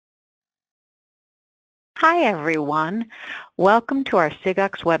Hi everyone. Welcome to our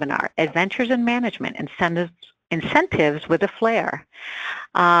SIGUCCS webinar, Adventures in Management, Incentives with a Flair.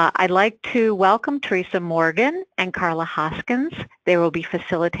 I'd like to welcome Teresa Morgan and Carla Hoskins. They will be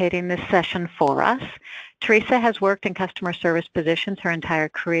facilitating this session for us. Teresa has worked in customer service positions her entire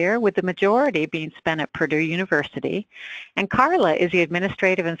career, with the majority being spent at Purdue University. And Carla is the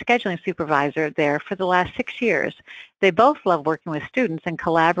administrative and scheduling supervisor there for the last 6 years. They both love working with students and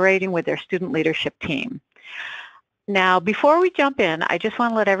collaborating with their student leadership team. Now, before we jump in, I just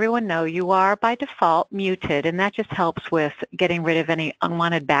want to let everyone know you are by default muted, and that just helps with getting rid of any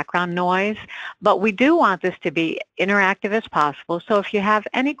unwanted background noise. But we do want this to be interactive as possible, so if you have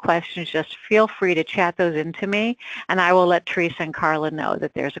any questions, just feel free to chat those into me, and I will let Teresa and Carla know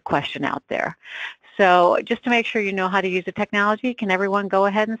that there's a question out there. So just to make sure you know how to use the technology, can everyone go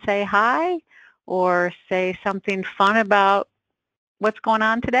ahead and say hi or say something fun about what's going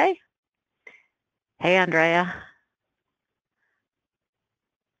on today? Hey, Andrea.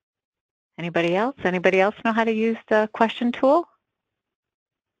 Anybody else? Anybody else know how to use the question tool?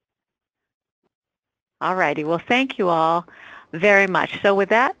 All righty. Well, thank you all very much. So with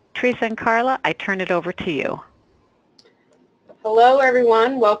that, Teresa and Carla, I turn it over to you. Hello,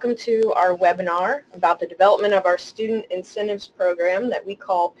 everyone. Welcome to our webinar about the development of our Student Incentives Program that we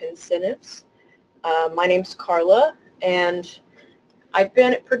call Pincentives. My name's Carla, and I've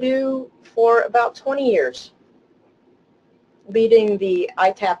been at Purdue for about 20 years. Leading the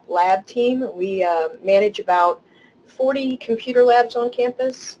ITAP lab team. We manage about 40 computer labs on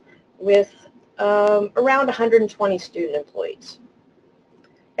campus with around 120 student employees.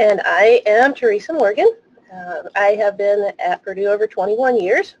 And I am Teresa Morgan. I have been at Purdue over 21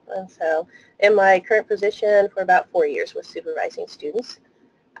 years, and so in my current position for about 4 years with supervising students.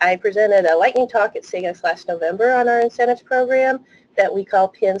 I presented a lightning talk at SIGUCCS last November on our incentives program that we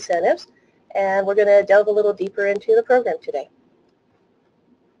call Pincentives, and we're going to delve a little deeper into the program today.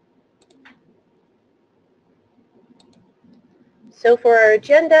 So for our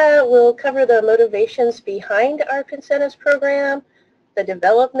agenda, we'll cover the motivations behind our Pincentives program, the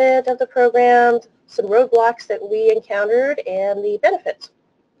development of the program, some roadblocks that we encountered, and the benefits.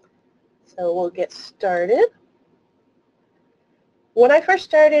 So we'll get started. When I first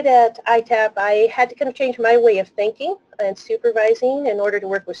started at ITAP, I had to kind of change my way of thinking and supervising in order to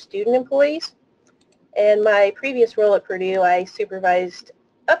work with student employees. In my previous role at Purdue, I supervised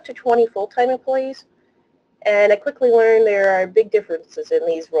up to 20 full-time employees. And I quickly learned there are big differences in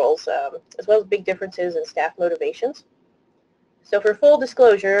these roles, as well as big differences in staff motivations. So for full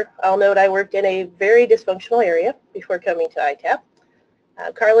disclosure, I'll note I worked in a very dysfunctional area before coming to ITAP.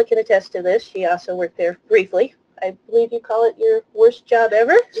 Carla can attest to this. She also worked there briefly. I believe you call it your worst job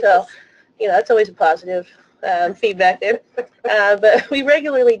ever. So, you know, that's always a positive feedback there. But we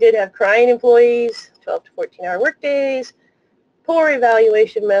regularly did have crying employees, 12 to 14-hour workdays, poor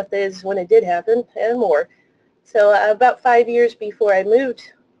evaluation methods when it did happen, and more. So about 5 years before I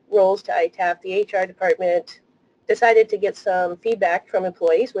moved roles to ITAP, the HR department decided to get some feedback from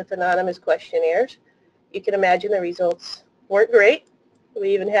employees with anonymous questionnaires. You can imagine the results weren't great.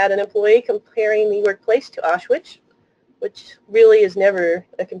 We even had an employee comparing the workplace to Auschwitz, which really is never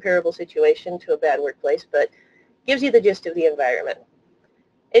a comparable situation to a bad workplace, but gives you the gist of the environment.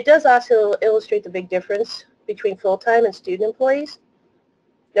 It does also illustrate the big difference between full-time and student employees.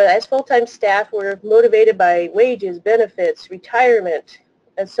 Now, as full-time staff, we're motivated by wages, benefits, retirement,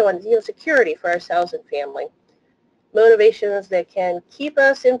 and so on, security for ourselves and family. Motivations that can keep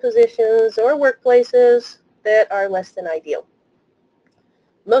us in positions or workplaces that are less than ideal.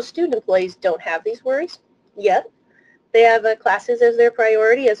 Most student employees don't have these worries yet. They have classes as their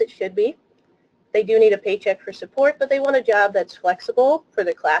priority, as it should be. They do need a paycheck for support, but they want a job that's flexible for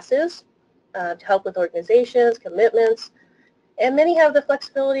their classes, to help with organizations, commitments, and many have the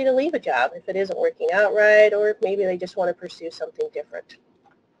flexibility to leave a job if it isn't working out right, or maybe they just want to pursue something different.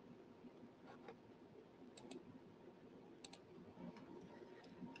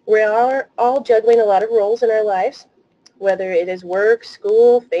 We are all juggling a lot of roles in our lives, whether it is work,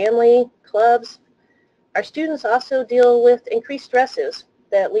 school, family, clubs. Our students also deal with increased stresses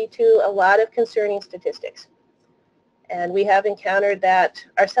that lead to a lot of concerning statistics. And we have encountered that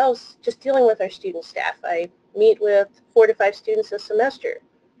ourselves just dealing with our student staff. I meet with 4 to 5 students a semester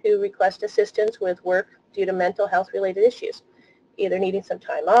who request assistance with work due to mental health related issues, either needing some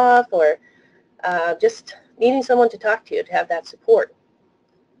time off or just needing someone to talk to have that support.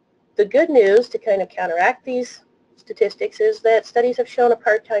 The good news to kind of counteract these statistics is that studies have shown a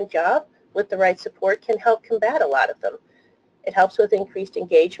part-time job with the right support can help combat a lot of them. It helps with increased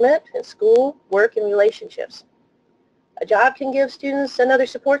engagement in school, work, and relationships. A job can give students another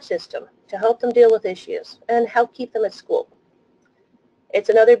support system to help them deal with issues and help keep them at school. It's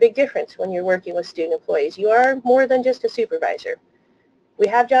another big difference when you're working with student employees. You are more than just a supervisor. We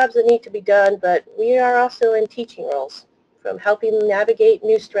have jobs that need to be done, but we are also in teaching roles, from helping them navigate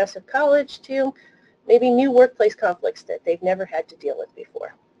new stress of college to maybe new workplace conflicts that they've never had to deal with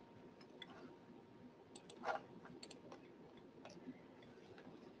before.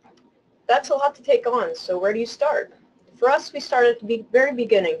 That's a lot to take on, so where do you start? For us, we started at the very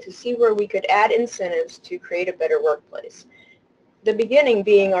beginning to see where we could add incentives to create a better workplace. The beginning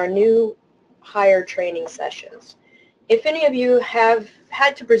being our new hire training sessions. If any of you have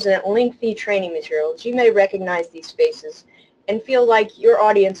had to present lengthy training materials, you may recognize these faces and feel like your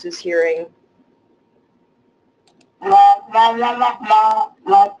audience is hearing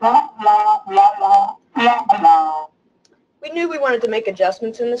We knew we wanted to make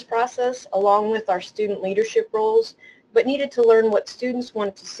adjustments in this process along with our student leadership roles, but needed to learn what students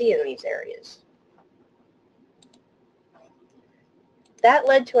wanted to see in these areas. That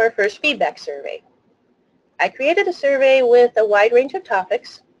led to our first feedback survey. I created a survey with a wide range of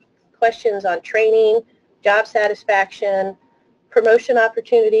topics, questions on training, job satisfaction, promotion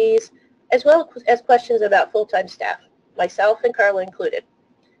opportunities, as well as questions about full-time staff, myself and Carla included,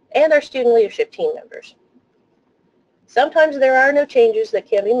 and our student leadership team members. Sometimes there are no changes that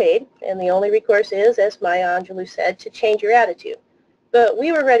can be made, and the only recourse is, as Maya Angelou said, to change your attitude. But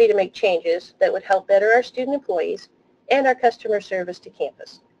we were ready to make changes that would help better our student employees and our customer service to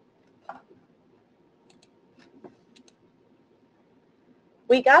campus.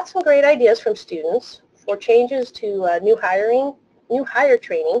 We got some great ideas from students for changes to new hire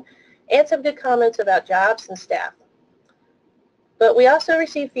training, and some good comments about jobs and staff. But we also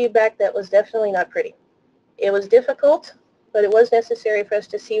received feedback that was definitely not pretty. It was difficult, but it was necessary for us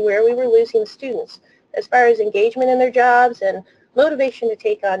to see where we were losing students as far as engagement in their jobs and motivation to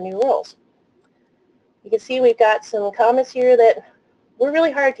take on new roles. You can see we've got some comments here that were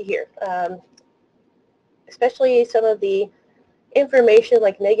really hard to hear, especially some of the information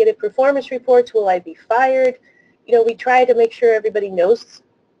like negative performance reports, will I be fired? You know, we try to make sure everybody knows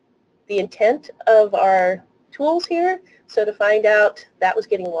the intent of our tools here, so to find out that was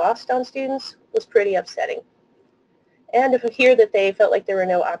getting lost on students was pretty upsetting. And to hear that they felt like there were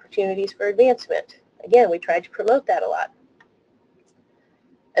no opportunities for advancement. Again, we tried to promote that a lot.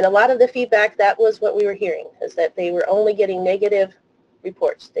 And a lot of the feedback, that was what we were hearing, is that they were only getting negative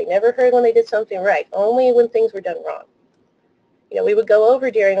reports. They never heard when they did something right, only when things were done wrong. You know, we would go over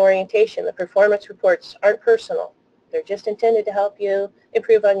during orientation, the performance reports aren't personal. They're just intended to help you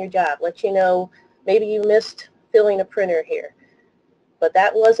improve on your job, let you know maybe you missed filling a printer here. But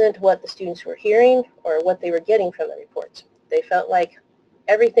that wasn't what the students were hearing or what they were getting from the reports. They felt like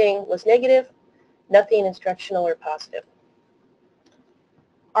everything was negative, nothing instructional or positive.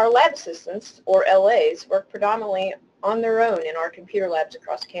 Our lab assistants, or LAs, work predominantly on their own in our computer labs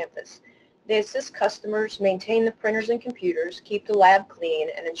across campus. They assist customers, maintain the printers and computers, keep the lab clean,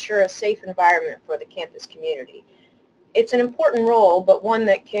 and ensure a safe environment for the campus community. It's an important role, but one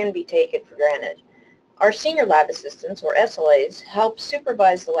that can be taken for granted. Our senior lab assistants, or SLAs, help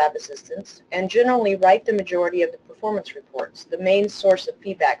supervise the lab assistants and generally write the majority of the performance reports, the main source of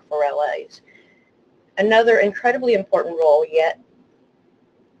feedback for LAs. Another incredibly important role, yet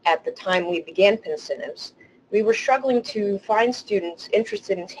at the time we began Pincentives, we were struggling to find students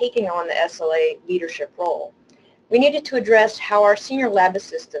interested in taking on the SLA leadership role. We needed to address how our senior lab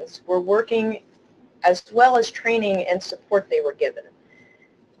assistants were working as well as training and support they were given.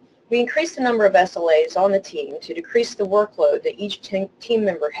 We increased the number of SLAs on the team to decrease the workload that each team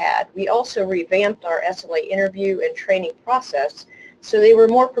member had. We also revamped our SLA interview and training process so they were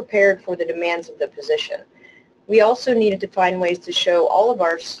more prepared for the demands of the position. We also needed to find ways to show all of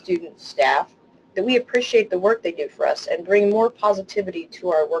our student staff that we appreciate the work they do for us and bring more positivity to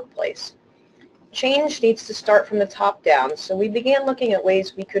our workplace. Change needs to start from the top down, so we began looking at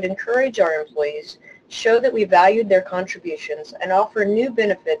ways we could encourage our employees, show that we valued their contributions, and offer new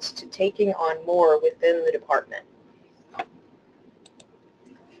benefits to taking on more within the department.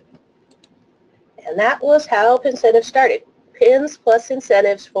 And that was how Pincentives started. Pins plus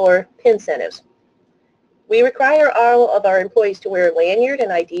incentives for Pincentives. We require all of our employees to wear a lanyard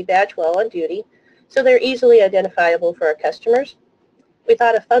and ID badge while on duty, so they're easily identifiable for our customers. We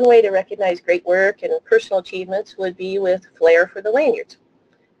thought a fun way to recognize great work and personal achievements would be with Flair for the lanyards.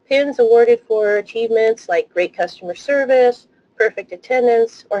 Pins awarded for achievements like great customer service, perfect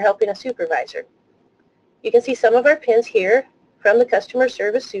attendance, or helping a supervisor. You can see some of our pins here, from the customer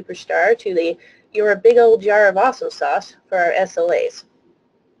service superstar to the "you're a big old jar of awesome sauce" for our SLAs.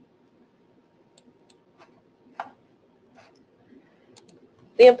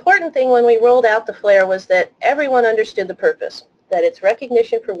 The important thing when we rolled out the Flair was that everyone understood the purpose, that it's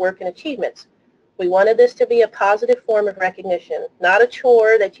recognition for work and achievements. We wanted this to be a positive form of recognition, not a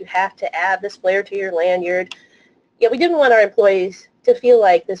chore that you have to add this Flair to your lanyard. Yet we didn't want our employees to feel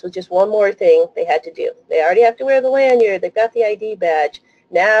like this was just one more thing they had to do. They already have to wear the lanyard, they've got the ID badge,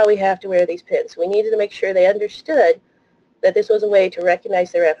 now we have to wear these pins. We needed to make sure they understood that this was a way to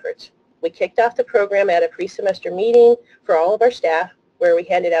recognize their efforts. We kicked off the program at a pre-semester meeting for all of our staff, where we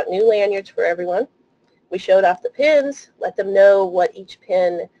handed out new lanyards for everyone. We showed off the pins, let them know what each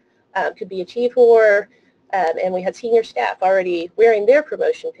pin could be achieved for, and we had senior staff already wearing their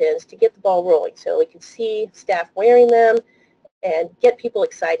promotion pins to get the ball rolling, so we could see staff wearing them and get people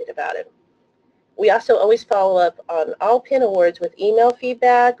excited about it. We also always follow up on all pin awards with email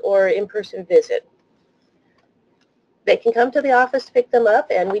feedback or in-person visit. They can come to the office to pick them up,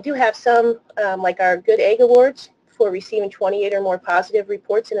 and we do have some, like our Good Egg Awards for receiving 28 or more positive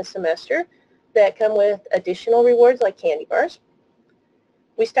reports in a semester that come with additional rewards like candy bars.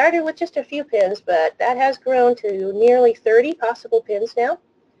 We started with just a few pins, but that has grown to nearly 30 possible pins now,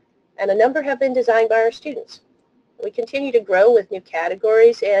 and a number have been designed by our students. We continue to grow with new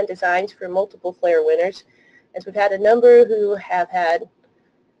categories and designs for multiple Flair winners, as we've had a number who have had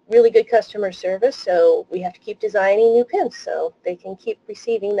really good customer service, so we have to keep designing new pins so they can keep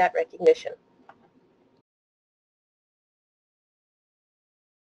receiving that recognition.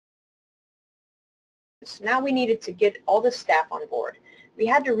 Now we needed to get all the staff on board. We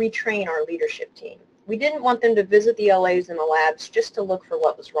had to retrain our leadership team. We didn't want them to visit the LAs and the labs just to look for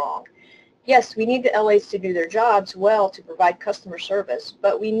what was wrong. Yes, we need the LAs to do their jobs well to provide customer service,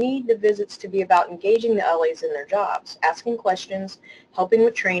 but we need the visits to be about engaging the LAs in their jobs, asking questions, helping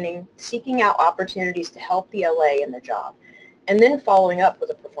with training, seeking out opportunities to help the LA in their job, and then following up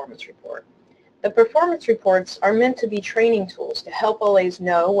with a performance report. The performance reports are meant to be training tools to help LAs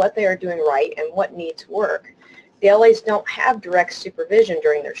know what they are doing right and what needs work. The LAs don't have direct supervision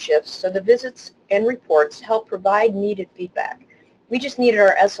during their shifts, so the visits and reports help provide needed feedback. We just needed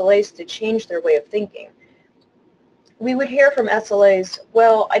our SLAs to change their way of thinking. We would hear from SLAs,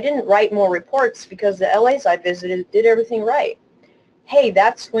 well, I didn't write more reports because the LAs I visited did everything right. Hey,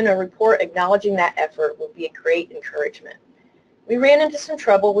 that's when a report acknowledging that effort would be a great encouragement. We ran into some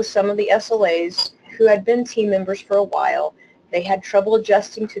trouble with some of the SLAs who had been team members for a while. They had trouble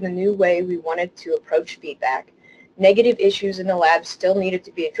adjusting to the new way we wanted to approach feedback. Negative issues in the lab still needed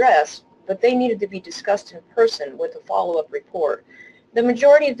to be addressed, but they needed to be discussed in person with a follow-up report. With the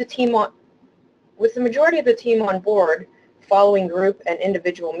majority of the team on board following group and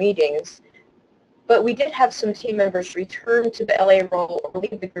individual meetings, but we did have some team members return to the LA role or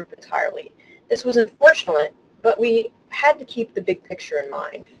leave the group entirely. This was unfortunate, but we had to keep the big picture in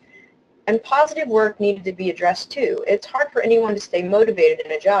mind. And positive work needed to be addressed too. It's hard for anyone to stay motivated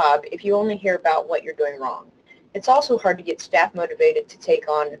in a job if you only hear about what you're doing wrong. It's also hard to get staff motivated to take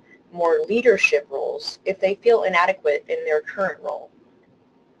on more leadership roles if they feel inadequate in their current role.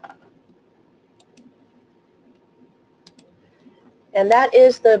 And that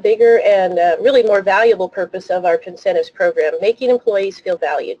is the bigger and really more valuable purpose of our Pincentives program, making employees feel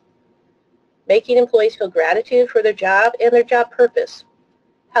valued, making employees feel gratitude for their job and their job purpose,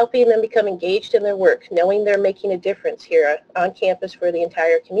 helping them become engaged in their work, knowing they're making a difference here on campus for the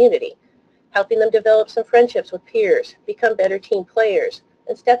entire community, helping them develop some friendships with peers, become better team players,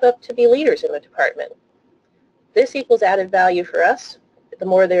 and step up to be leaders in the department. This equals added value for us. The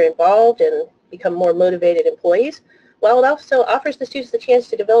more they're involved and become more motivated employees, while it also offers the students the chance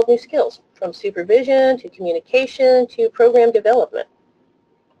to develop new skills, from supervision to communication to program development.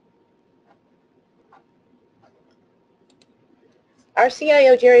 Our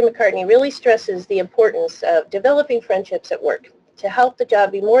CIO, Jerry McCartney, really stresses the importance of developing friendships at work to help the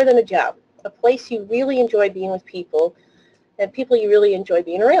job be more than a job, a place you really enjoy being with people and people you really enjoy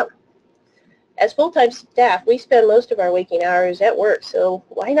being around. As full-time staff, we spend most of our waking hours at work, so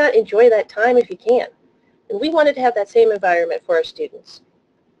why not enjoy that time if you can? And we wanted to have that same environment for our students.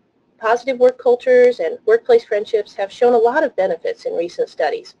 Positive work cultures and workplace friendships have shown a lot of benefits in recent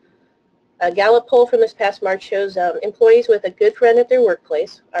studies. A Gallup poll from this past March shows employees with a good friend at their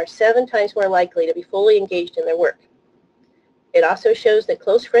workplace are 7 times more likely to be fully engaged in their work. It also shows that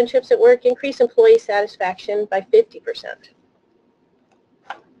close friendships at work increase employee satisfaction by 50%.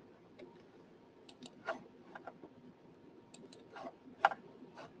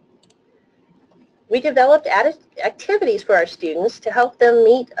 We developed activities for our students to help them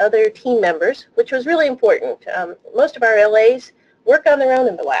meet other team members, which was really important. Most of our LAs work on their own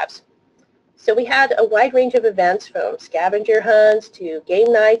in the labs. So we had a wide range of events from scavenger hunts to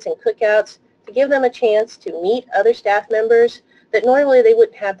game nights and cookouts to give them a chance to meet other staff members, that normally they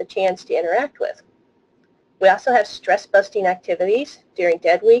wouldn't have the chance to interact with. We also have stress-busting activities during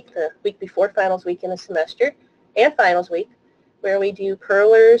dead week, the week before finals week in the semester, and finals week, where we do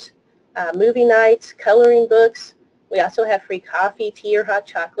curlers, movie nights, coloring books. We also have free coffee, tea, or hot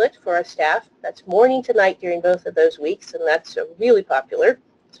chocolate for our staff. That's morning to night during both of those weeks, and that's really popular,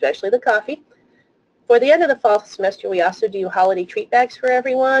 especially the coffee. For the end of the fall semester, we also do holiday treat bags for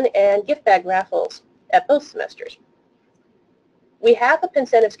everyone and gift bag raffles at both semesters. We have a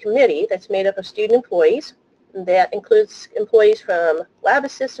Pincentives committee that's made up of student employees. That includes employees from lab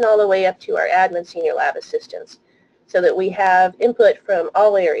assistant all the way up to our admin senior lab assistants, so that we have input from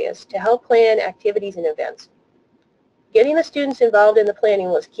all areas to help plan activities and events. Getting the students involved in the planning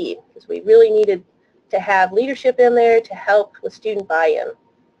was key, because we really needed to have leadership in there to help with student buy-in.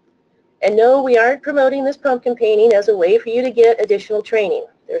 And no, we aren't promoting this pumpkin painting as a way for you to get additional training.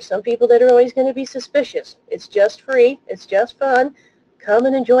 There are some people that are always going to be suspicious. It's just free. It's just fun. Come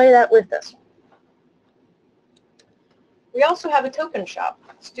and enjoy that with us. We also have a token shop.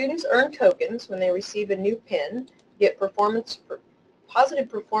 Students earn tokens when they receive a new pin, get positive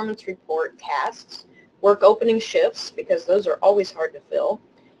performance report tasks, work opening shifts, because those are always hard to fill,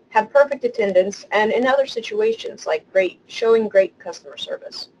 have perfect attendance, and in other situations like showing great customer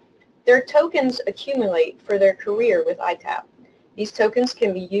service. Their tokens accumulate for their career with ITAP. These tokens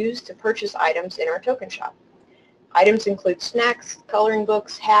can be used to purchase items in our token shop. Items include snacks, coloring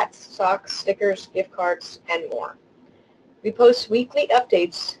books, hats, socks, stickers, gift cards, and more. We post weekly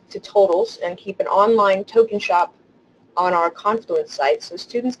updates to totals and keep an online token shop on our Confluence site so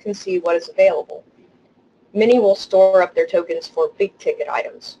students can see what is available. Many will store up their tokens for big ticket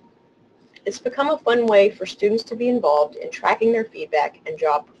items. It's become a fun way for students to be involved in tracking their feedback and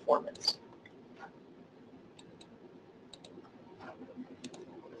job performance.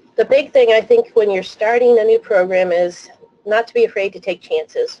 The big thing, I think, when you're starting a new program is not to be afraid to take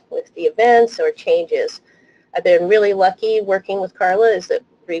chances with the events or changes. I've been really lucky working with Carla, is that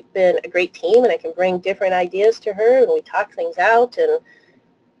we've been a great team, and I can bring different ideas to her, and we talk things out, and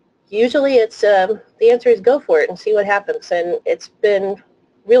usually it's the answer is go for it and see what happens. And it's been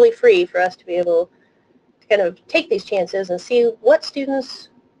really free for us to be able to kind of take these chances and see what students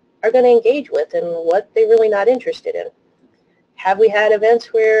are going to engage with and what they're really not interested in. Have we had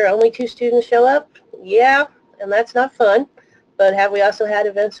events where only 2 students show up? Yeah, and that's not fun. But have we also had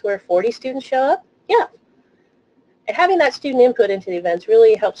events where 40 students show up? Yeah. And having that student input into the events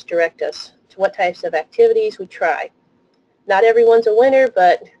really helps direct us to what types of activities we try. Not everyone's a winner,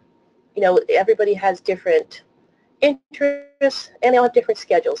 but you know, everybody has different interests and they all have different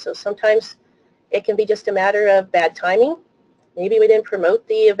schedules. So sometimes it can be just a matter of bad timing. Maybe we didn't promote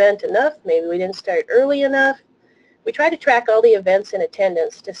the event enough. Maybe we didn't start early enough. We try to track all the events and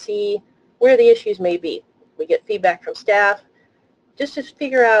attendance to see where the issues may be. We get feedback from staff just to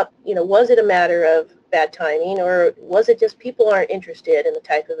figure out, you know, was it a matter of bad timing, or was it just people aren't interested in the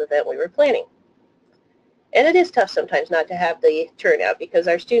type of event we were planning? And it is tough sometimes not to have the turnout, because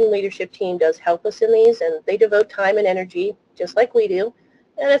our student leadership team does help us in these, and they devote time and energy just like we do.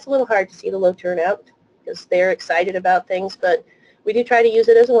 And it's a little hard to see the low turnout because they're excited about things, but we do try to use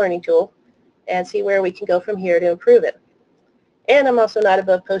it as a learning tool and see where we can go from here to improve it. And I'm also not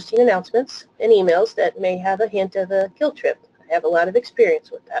above posting announcements and emails that may have a hint of a guilt trip. I have a lot of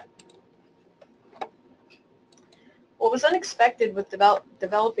experience with that. What was unexpected with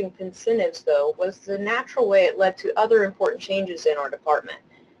developing Pincentives, though, was the natural way it led to other important changes in our department.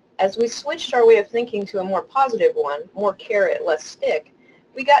 As we switched our way of thinking to a more positive one, more carrot, less stick,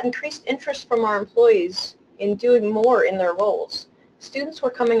 we got increased interest from our employees in doing more in their roles. Students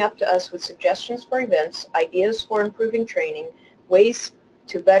were coming up to us with suggestions for events, ideas for improving training, ways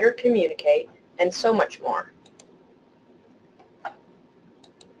to better communicate, and so much more.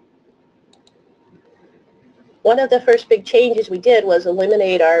 One of the first big changes we did was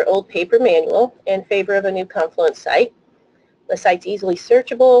eliminate our old paper manual in favor of a new Confluence site. The site's easily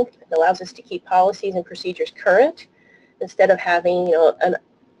searchable. It allows us to keep policies and procedures current instead of having, you know, an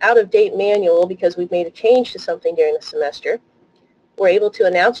out-of-date manual because we've made a change to something during the semester. We're able to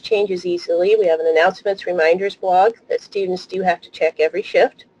announce changes easily. We have an announcements reminders blog that students do have to check every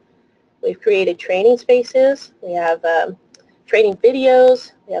shift. We've created training spaces. We have training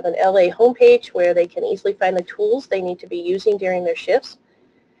videos. We have an LA homepage where they can easily find the tools they need to be using during their shifts.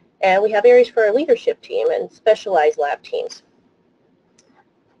 And we have areas for our leadership team and specialized lab teams.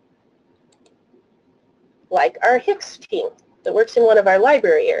 Like our SIGUCCS team that works in one of our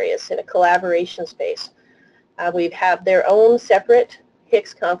library areas in a collaboration space. We have their own separate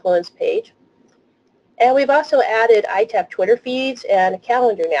SIGUCCS Confluence page. And we've also added ITAP Twitter feeds and a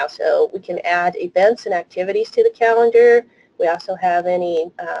calendar now, so we can add events and activities to the calendar. We also have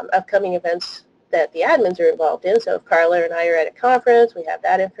any upcoming events that the admins are involved in. So if Carla and I are at a conference, we have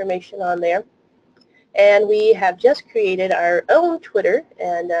that information on there. And we have just created our own Twitter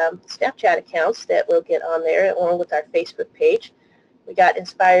and Snapchat accounts that we'll get on there along with our Facebook page. We got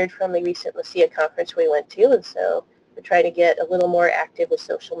inspired from the recent Lucia conference we went to, and so we're trying to get a little more active with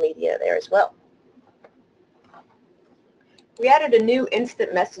social media there as well. We added a new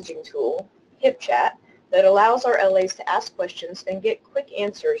instant messaging tool, HipChat, that allows our LAs to ask questions and get quick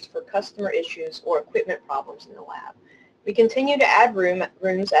answers for customer issues or equipment problems in the lab. We continue to add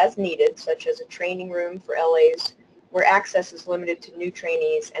rooms as needed, such as a training room for LAs where access is limited to new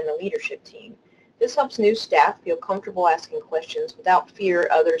trainees and the leadership team. This helps new staff feel comfortable asking questions without fear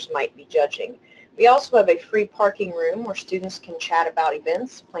others might be judging. We also have a free parking room where students can chat about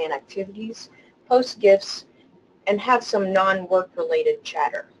events, plan activities, post gifts, and have some non-work related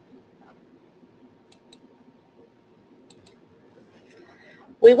chatter.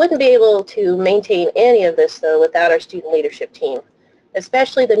 We wouldn't be able to maintain any of this, though, without our student leadership team,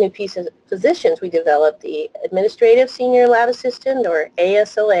 especially the new positions we developed, the Administrative Senior Lab Assistant, or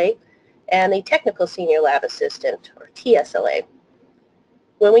ASLA, and the Technical Senior Lab Assistant, or TSLA.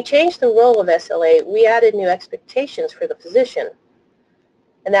 When we changed the role of SLA, we added new expectations for the position.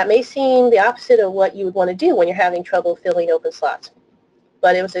 And that may seem the opposite of what you would want to do when you're having trouble filling open slots.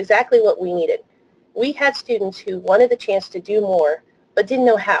 But it was exactly what we needed. We had students who wanted the chance to do more, but didn't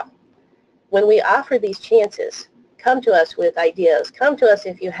know how. When we offer these chances, come to us with ideas. Come to us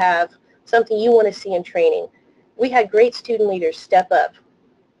if you have something you want to see in training. We had great student leaders step up.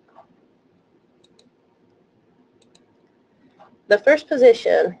 The first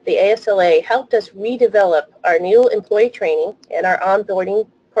position, the ASLA, helped us redevelop our new employee training and our onboarding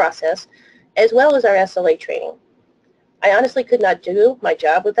process, as well as our SLA training. I honestly could not do my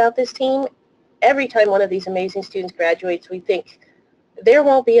job without this team. Every time one of these amazing students graduates, we think, there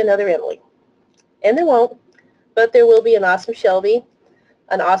won't be another Emily. And there won't, but there will be an awesome Shelby,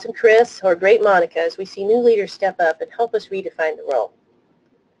 an awesome Chris, or a great Monica as we see new leaders step up and help us redefine the role.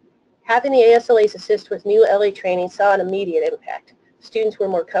 Having the ASLAs assist with new LA training saw an immediate impact. Students were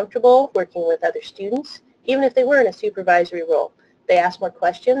more comfortable working with other students, even if they were in a supervisory role. They asked more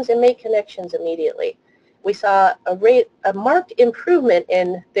questions and made connections immediately. We saw a marked improvement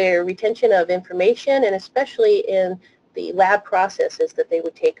in their retention of information, and especially in the lab processes that they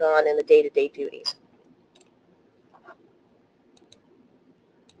would take on in the day-to-day duties.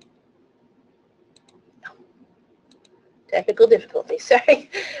 Technical difficulties, sorry.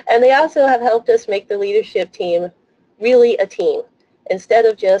 And they also have helped us make the leadership team really a team, instead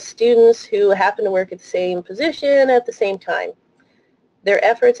of just students who happen to work at the same position at the same time. Their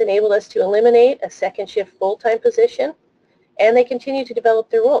efforts enabled us to eliminate a second shift full-time position, and they continue to develop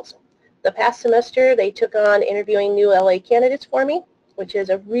their roles. The past semester, they took on interviewing new LA candidates for me, which is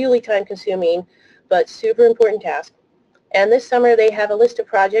a really time-consuming but super important task. And this summer, they have a list of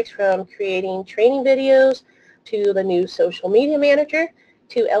projects from creating training videos to the new social media manager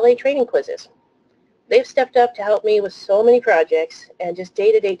to LA training quizzes. They've stepped up to help me with so many projects and just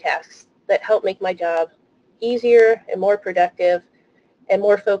day-to-day tasks that help make my job easier and more productive and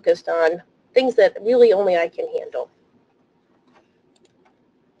more focused on things that really only I can handle.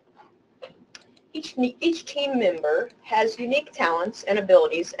 Each team member has unique talents and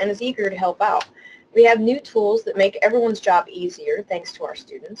abilities and is eager to help out. We have new tools that make everyone's job easier thanks to our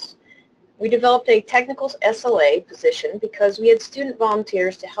students. We developed a technical SLA position because we had student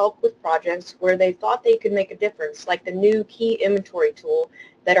volunteers to help with projects where they thought they could make a difference, like the new key inventory tool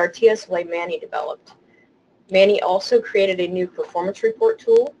that our TSLA Manny developed. Manny also created a new performance report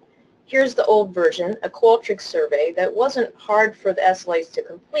tool. Here's the old version, a Qualtrics survey that wasn't hard for the SLAs to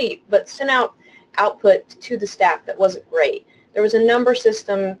complete, but sent out output to the staff that wasn't great. There was a number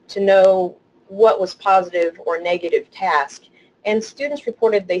system to know what was positive or negative task, and students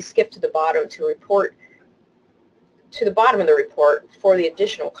reported they skipped to the bottom of the report for the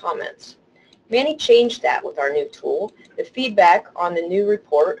additional comments. Manny changed that with our new tool. The feedback on the new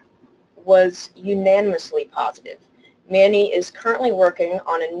report was unanimously positive. Manny is currently working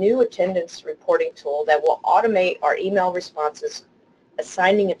on a new attendance reporting tool that will automate our email responses,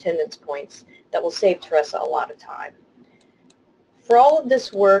 assigning attendance points that will save Teresa a lot of time. For all of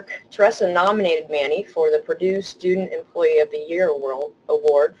this work, Teresa nominated Manny for the Purdue Student Employee of the Year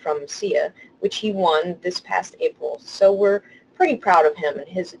Award from SIA, which he won this past April. So we're pretty proud of him and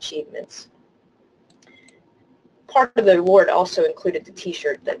his achievements. Part of the award also included the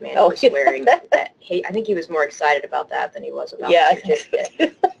T-shirt that Manny was wearing. I think he was more excited about that than he was about the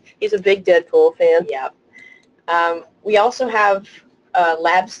certificate. He's a big Deadpool fan. Yeah. We also have a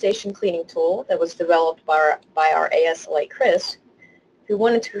lab station cleaning tool that was developed by our ASLA, Chris, who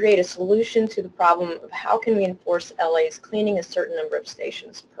wanted to create a solution to the problem of how can we enforce LAs cleaning a certain number of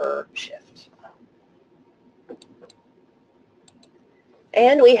stations per shift.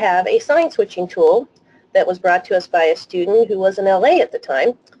 And we have a sign switching tool that was brought to us by a student who was in LA at the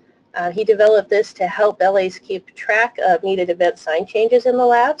time. He developed this to help LAs keep track of needed event sign changes in the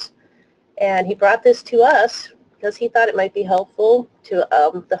labs. And he brought this to us because he thought it might be helpful to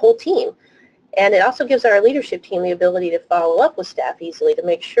the whole team. And it also gives our leadership team the ability to follow up with staff easily to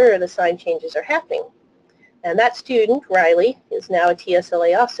make sure the sign changes are happening. And that student, Riley, is now a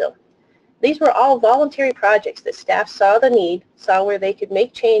TSLA also. These were all voluntary projects that staff saw the need, saw where they could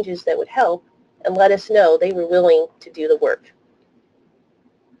make changes that would help, and let us know they were willing to do the work.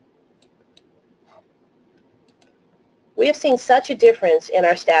 We have seen such a difference in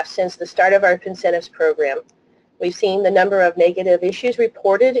our staff since the start of our Pincentives program. We've seen the number of negative issues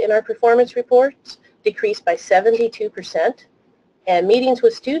reported in our performance reports decrease by 72%, and meetings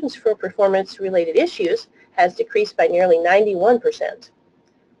with students for performance-related issues has decreased by nearly 91%.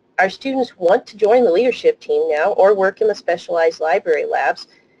 Our students want to join the leadership team now or work in the specialized library labs.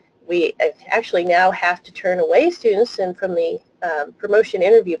 We actually now have to turn away students and from the promotion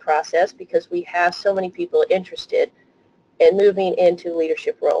interview process because we have so many people interested in moving into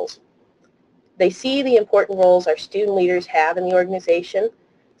leadership roles. They see the important roles our student leaders have in the organization,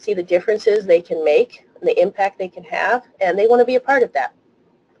 see the differences they can make and the impact they can have, and they want to be a part of that.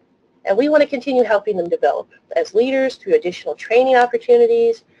 And we want to continue helping them develop as leaders through additional training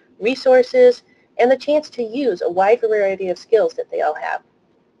opportunities, resources, and the chance to use a wide variety of skills that they all have.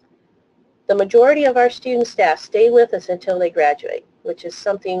 The majority of our student staff stay with us until they graduate, which is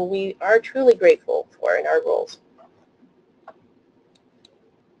something we are truly grateful for in our roles.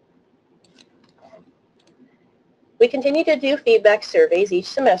 We continue to do feedback surveys each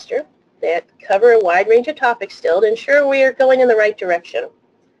semester that cover a wide range of topics still to ensure we are going in the right direction.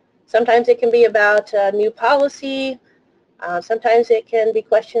 Sometimes it can be about new policy. Sometimes it can be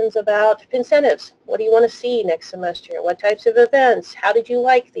questions about Pincentives. What do you want to see next semester? What types of events? How did you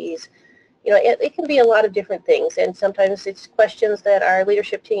like these? You know, it can be a lot of different things, and sometimes it's questions that our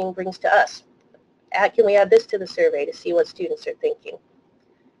leadership team brings to us. Can we add this to the survey to see what students are thinking?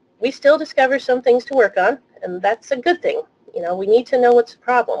 We still discover some things to work on, and that's a good thing. You know, we need to know what's the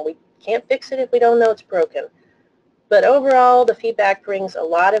problem. We can't fix it if we don't know it's broken. But overall, the feedback brings a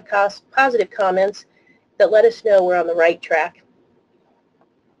lot of positive comments that let us know we're on the right track.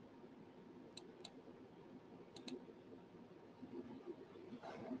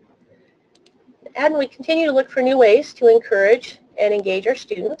 And we continue to look for new ways to encourage and engage our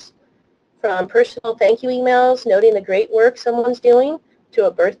students, from personal thank you emails noting the great work someone's doing, to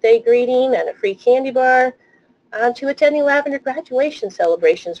a birthday greeting and a free candy bar, to attending lavender graduation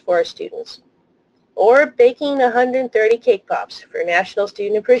celebrations for our students, or baking 130 cake pops for National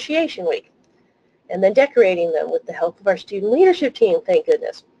Student Appreciation Week, and then decorating them with the help of our student leadership team, thank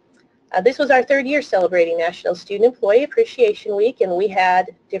goodness. This was our third year celebrating National Student Employee Appreciation Week, and we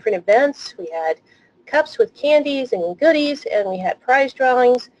had different events. We had cups with candies and goodies, and we had prize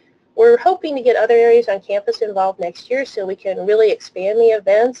drawings. We're hoping to get other areas on campus involved next year so we can really expand the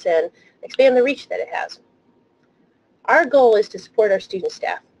events and expand the reach that it has. Our goal is to support our student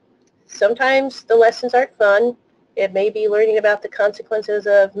staff. Sometimes the lessons aren't fun. It may be learning about the consequences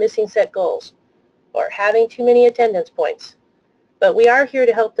of missing set goals or having too many attendance points. But we are here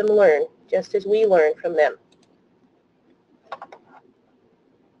to help them learn, just as we learn from them.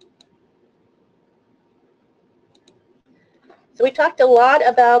 So we talked a lot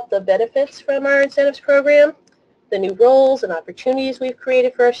about the benefits from our incentives program, the new roles and opportunities we've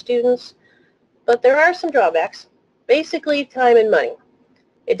created for our students, but there are some drawbacks, basically time and money.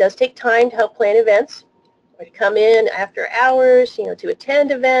 It does take time to help plan events, or to come in after hours, you know, to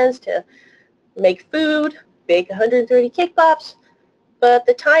attend events, to make food, bake 130 cake pops, but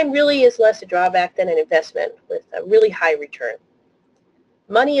the time really is less a drawback than an investment with a really high return.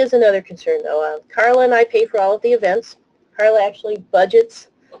 Money is another concern though. Carla and I pay for all of the events. Carla actually budgets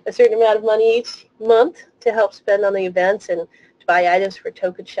a certain amount of money each month to help spend on the events and to buy items for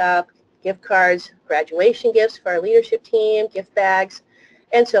Token Shop, gift cards, graduation gifts for our leadership team, gift bags,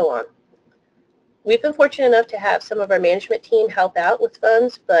 and so on. We've been fortunate enough to have some of our management team help out with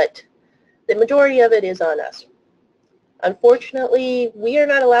funds, but the majority of it is on us. Unfortunately, we are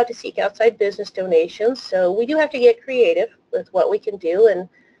not allowed to seek outside business donations, so we do have to get creative with what we can do, and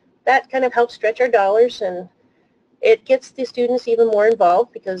that kind of helps stretch our dollars, and it gets the students even more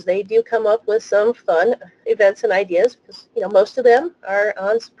involved because they do come up with some fun events and ideas because, you know, most of them are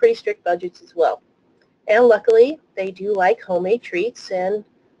on pretty strict budgets as well. And luckily, they do like homemade treats and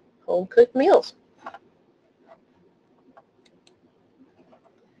home-cooked meals.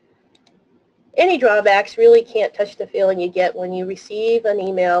 Any drawbacks really can't touch the feeling you get when you receive an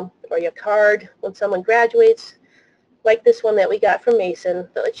email or your card when someone graduates, like this one that we got from Mason,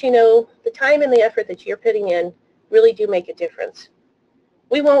 that lets you know the time and the effort that you're putting in really do make a difference.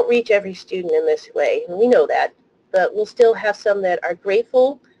 We won't reach every student in this way, and we know that, but we'll still have some that are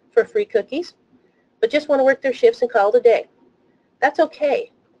grateful for free cookies, but just want to work their shifts and call it a day. That's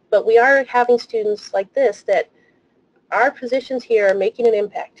okay, but we are having students like this that our positions here are making an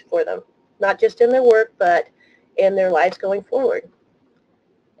impact for them, not just in their work, but in their lives going forward.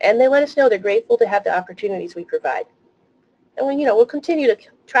 And they let us know they're grateful to have the opportunities we provide. And we'll continue to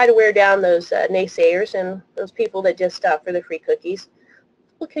try to wear down those naysayers and those people that just stop for the free cookies.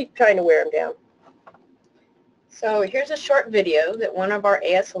 We'll keep trying to wear them down. So here's a short video that one of our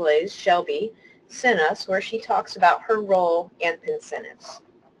ASLAs, Shelby, sent us where she talks about her role and Pincentives.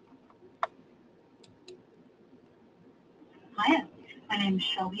 Hi, my name is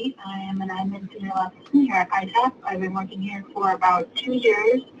Shelby. I am an admin senior lab assistant here at ITAP. I've been working here for about 2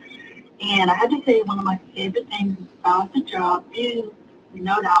 years, and I have to say one of my favorite things about the job is,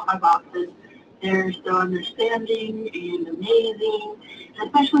 no doubt, my bosses. They're so understanding and amazing, and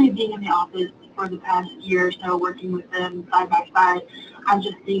especially being in the office for the past year or so, working with them side by side, I've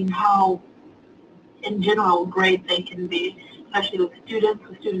just seen how, in general, great they can be, especially with students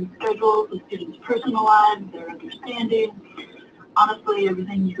schedules, with students' personal lives, their understanding. Honestly,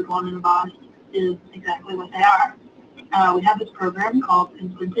 everything you could want in a boss is exactly what they are. We have this program called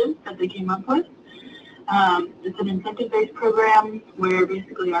Pincentives that they came up with. It's an incentive-based program where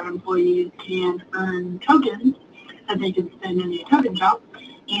basically our employees can earn tokens that they can spend in the token shop,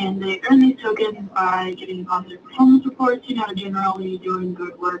 and they earn these tokens by getting positive performance reports, generally doing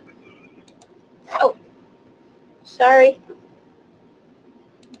good work. Oh, sorry.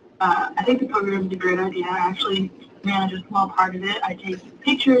 I think the program is a great idea. I actually manage a small part of it. I take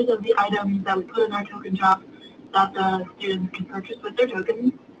pictures of the items that we put in our token shop that the students can purchase with their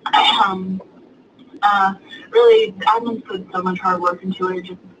tokens. Really, the admins put so much hard work into it,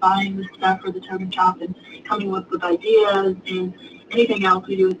 just buying the stuff for the token shop and coming up with ideas and anything else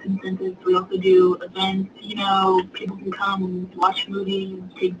we do with Pincentives. We also do events, people can come and watch movies,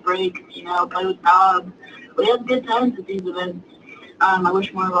 take breaks, play with dogs. We have good times at these events. I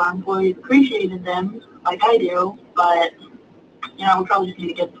wish more of our employees appreciated them like I do, but, we probably just need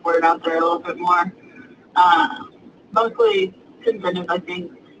to get the word out there a little bit more. Mostly Pincentives, I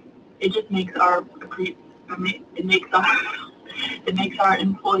think, it just makes our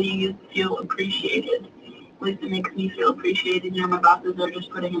employees feel appreciated. At least it makes me feel appreciated. My bosses are just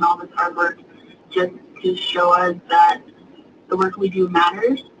putting in all this hard work just to show us that the work we do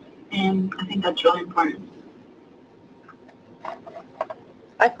matters, and I think that's really important.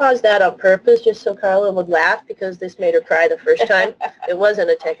 I paused that on purpose just so Carla would laugh because this made her cry the first time. It wasn't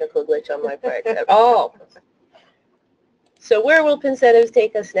a technical glitch on my part at all. So where will Pincentives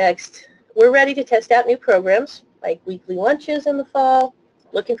take us next? We're ready to test out new programs like weekly lunches in the fall,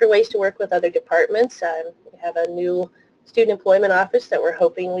 looking for ways to work with other departments. We have a new student employment office that we're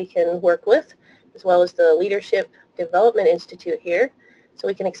hoping we can work with, as well as the Leadership Development Institute here, so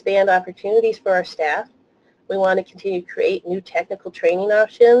we can expand opportunities for our staff. We want to continue to create new technical training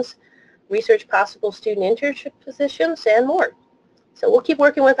options, research possible student internship positions, and more. So we'll keep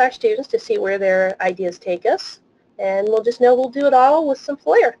working with our students to see where their ideas take us, and we'll just know we'll do it all with some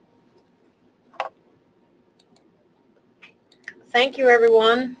flair. Thank you,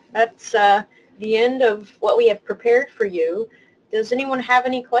 everyone. That's the end of what we have prepared for you. Does anyone have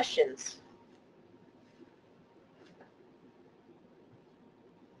any questions?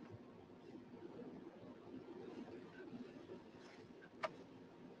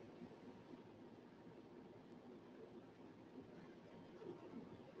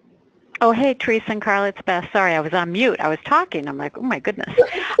 Oh, hey, Teresa and Carla, it's Beth. Sorry, I was on mute. I was talking. I'm like, oh, my goodness.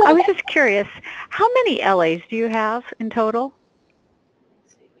 I was just curious, how many LAs do you have in total?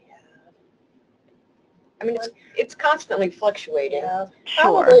 I mean, it's constantly fluctuating. Yeah,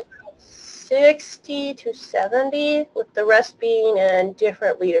 Sure. probably 60 to 70, with the rest being in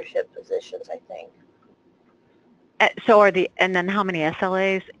different leadership positions, I think. So and then how many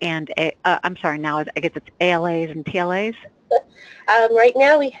SLAs and, I'm sorry, now I guess it's ALAs and TLAs? Right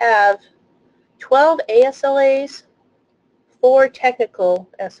now we have 12 ASLAs, 4 technical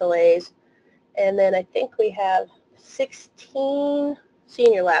SLAs, and then I think we have 16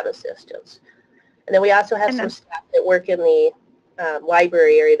 senior lab assistants. And then we also have some staff that work in the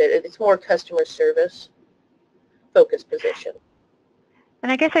library area that it's more customer service focused position.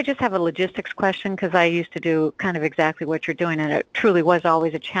 And I guess I just have a logistics question because I used to do kind of exactly what you're doing, and it truly was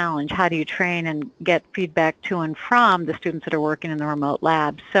always a challenge. How do you train and get feedback to and from the students that are working in the remote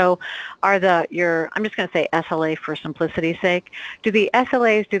labs? So are I'm just going to say SLA for simplicity's sake, do the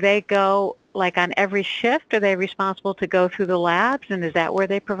SLAs, do they go like on every shift? Are they responsible to go through the labs, and is that where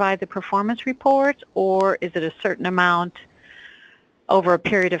they provide the performance reports, or is it a certain amount over a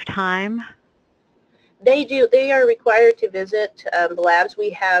period of time? They do. They are required to visit the labs. We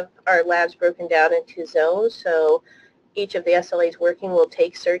have our labs broken down into zones, so each of the SLAs working will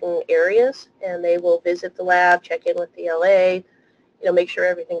take certain areas, and they will visit the lab, check in with the LA, make sure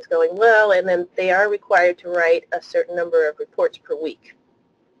everything's going well, and then they are required to write a certain number of reports per week.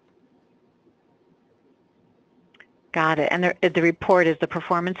 Got it. And the report is the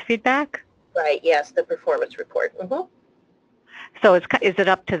performance feedback? Right, yes, the performance report. So is it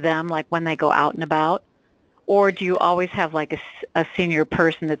up to them, like when they go out and about? Or do you always have like a senior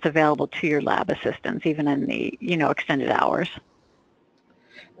person that's available to your lab assistants, even in the, extended hours?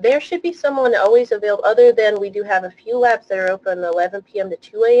 There should be someone always available, other than we do have a few labs that are open 11 p.m. to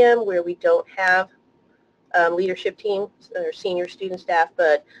 2 a.m. where we don't have leadership team or senior student staff,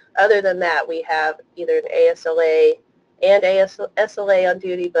 but other than that, we have either an ASLA and SLA on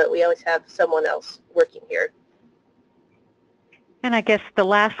duty, but we always have someone else working here. And I guess the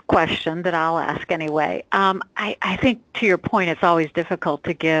last question that I'll ask anyway, I think to your point, it's always difficult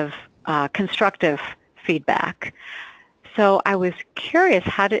to give constructive feedback. So I was curious,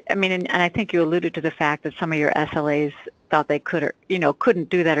 and I think you alluded to the fact that some of your SLAs thought they could or, couldn't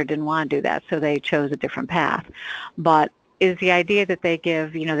do that or didn't want to do that, so they chose a different path. But is the idea that they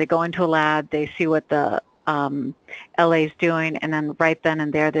give, they go into a lab, they see what the LA's doing, and then right then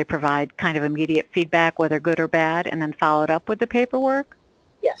and there they provide kind of immediate feedback, whether good or bad, and then follow it up with the paperwork?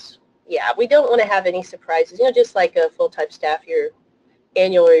 Yes. Yeah, we don't want to have any surprises. Just like a full-time staff, your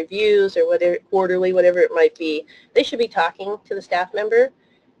annual reviews or whether quarterly, whatever it might be, they should be talking to the staff member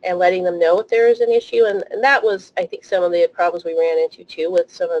and letting them know if there is an issue. And that was, I think, some of the problems we ran into too with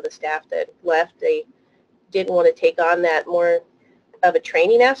some of the staff that left. They didn't want to take on that more of a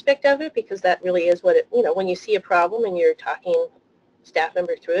training aspect of it, because that really is what it, when you see a problem and you're talking staff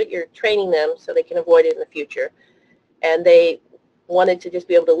member through it, you're training them so they can avoid it in the future. And they wanted to just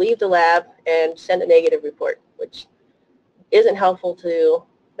be able to leave the lab and send a negative report, which isn't helpful to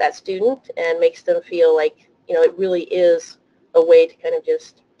that student and makes them feel like, it really is a way to kind of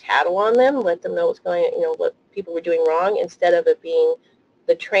just tattle on them, let them know what's going on, what people were doing wrong, instead of it being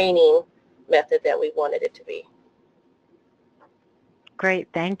the training method that we wanted it to be. Great,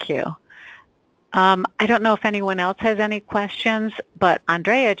 thank you. I don't know if anyone else has any questions, but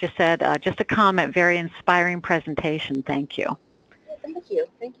Andrea just said, just a comment, very inspiring presentation, thank you. Thank you,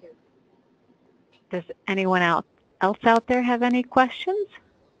 thank you. Does anyone else out there have any questions?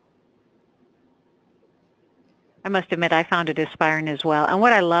 I must admit I found it inspiring as well. And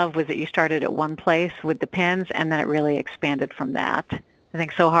what I love was that you started at one place with the pins and then it really expanded from that. I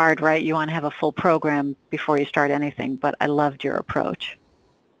think so hard, right? You want to have a full program before you start anything, but I loved your approach.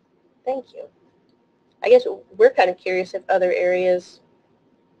 Thank you. I guess we're kind of curious if other areas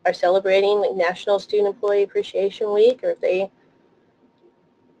are celebrating like National Student Employee Appreciation Week, or if they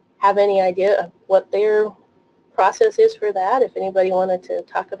have any idea of what their process is for that. If anybody wanted to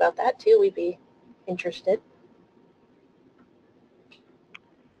talk about that too, we'd be interested.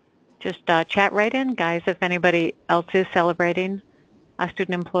 Just chat right in, guys, if anybody else is celebrating a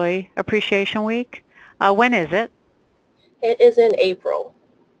Student Employee Appreciation Week. When is it? It is in April.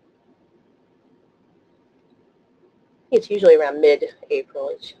 It's usually around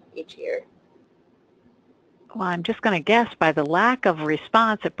mid-April each year. Well, I'm just going to guess by the lack of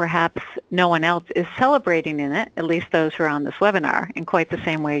response that perhaps no one else is celebrating in it, at least those who are on this webinar, in quite the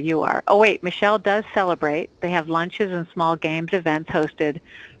same way you are. Oh, wait, Michelle does celebrate. They have lunches and small games events hosted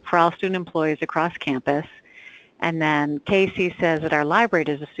for all student employees across campus. And then Casey says that our library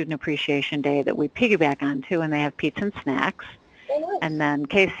does a Student Appreciation Day that we piggyback on too, and they have pizza and snacks. Oh, nice. And then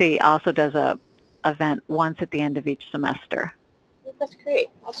Casey also does a event once at the end of each semester. That's great.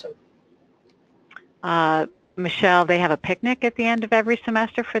 Awesome. Michelle, they have a picnic at the end of every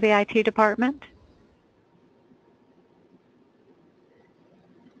semester for the IT department?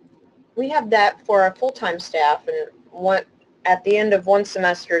 We have that for our full-time staff, and at the end of one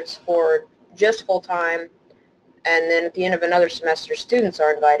semester it's for just full-time, and then at the end of another semester students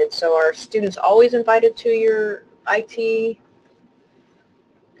are invited. So are students always invited to your IT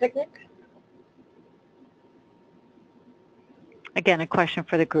picnic? Again, a question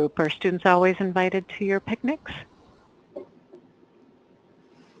for the group. Are students always invited to your picnics?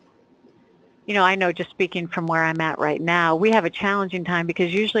 I know just speaking from where I'm at right now, we have a challenging time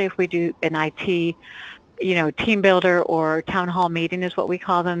because usually if we do an IT, team builder or town hall meeting is what we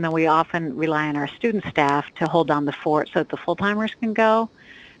call them, then we often rely on our student staff to hold down the fort so that the full-timers can go.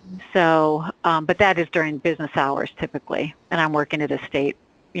 So, but that is during business hours typically, and I'm working at a state,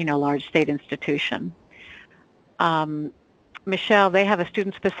 large state institution. Michelle, they have a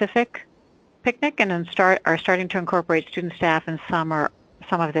student-specific picnic and then are starting to incorporate student staff in some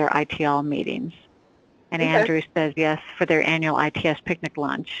of their ITL meetings. And Okay. Andrew says yes for their annual ITS picnic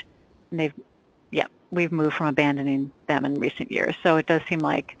lunch. And we've moved from abandoning them in recent years. So it does seem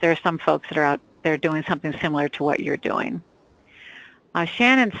like there are some folks that are out there doing something similar to what you're doing.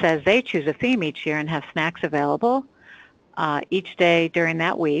 Shannon says they choose a theme each year and have snacks available each day during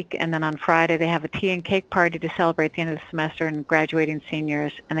that week. And then on Friday, they have a tea and cake party to celebrate the end of the semester and graduating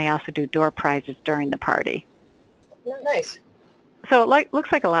seniors. And they also do door prizes during the party. Nice. So it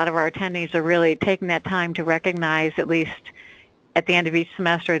looks like a lot of our attendees are really taking that time to recognize, at least at the end of each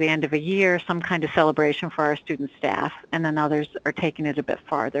semester or the end of a year, some kind of celebration for our student staff. And then others are taking it a bit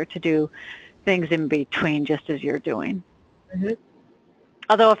farther to do things in between, just as you're doing. Mm-hmm.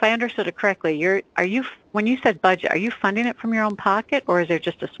 Although, if I understood it correctly, when you said budget, are you funding it from your own pocket, or is there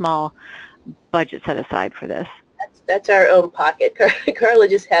just a small budget set aside for this? That's our own pocket. Carla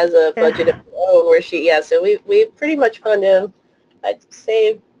just has a budget of her own where so we pretty much fund them. I'd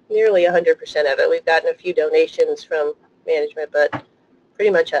say nearly 100% of it. We've gotten a few donations from management, but pretty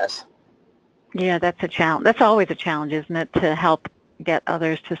much us. Yeah, that's a challenge. That's always a challenge, isn't it, to help get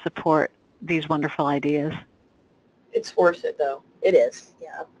others to support these wonderful ideas? It's worth it, though. It is,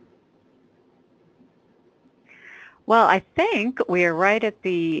 yeah. Well, I think we are right at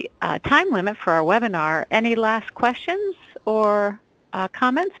the time limit for our webinar. Any last questions or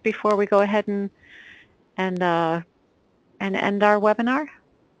comments before we go ahead and end our webinar?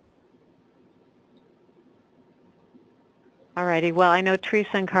 Alrighty, well, I know Teresa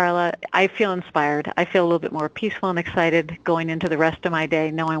and Carla, I feel inspired. I feel a little bit more peaceful and excited going into the rest of my day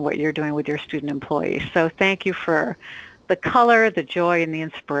knowing what you're doing with your student employees. So thank you for the color, the joy, and the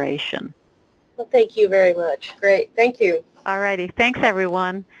inspiration. Well, thank you very much. Great. Thank you. Alrighty, thanks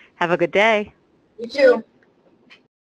everyone. Have a good day. You too.